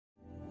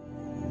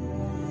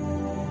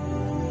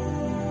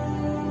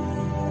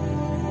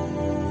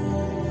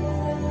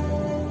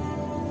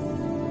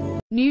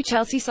New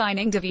Chelsea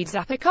signing David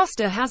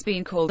Zappacosta has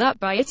been called up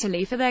by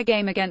Italy for their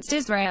game against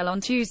Israel on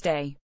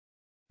Tuesday.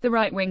 The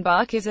right-wing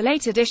back is a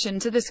late addition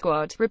to the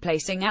squad,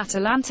 replacing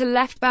Atalanta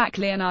left-back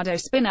Leonardo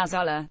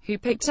Spinazzola, who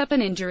picked up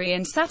an injury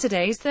in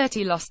Saturday's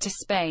 30 loss to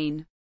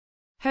Spain.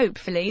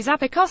 Hopefully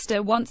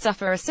Zappacosta won't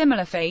suffer a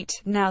similar fate,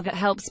 now that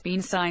help's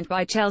been signed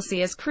by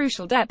Chelsea as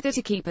crucial depth at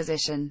a key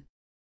position.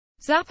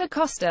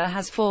 Zappacosta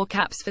has 4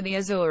 caps for the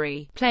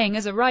Azzurri, playing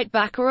as a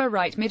right-back or a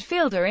right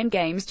midfielder in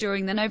games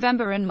during the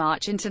November and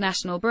March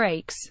international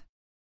breaks.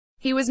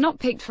 He was not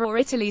picked for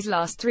Italy's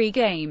last 3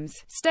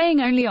 games,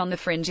 staying only on the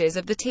fringes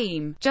of the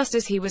team, just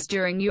as he was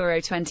during Euro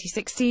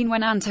 2016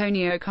 when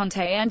Antonio Conte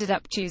ended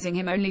up choosing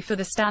him only for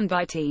the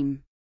standby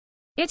team.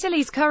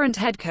 Italy's current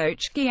head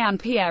coach, Gian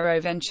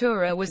Piero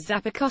Ventura, was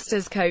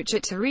Zappacosta's coach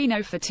at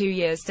Torino for 2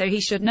 years, so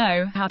he should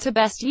know how to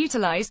best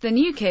utilize the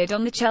new kid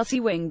on the Chelsea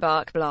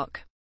wing-back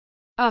block.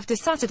 After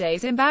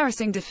Saturday's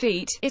embarrassing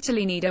defeat,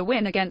 Italy need a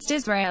win against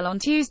Israel on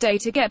Tuesday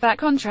to get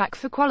back on track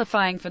for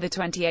qualifying for the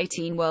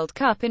 2018 World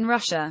Cup in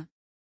Russia.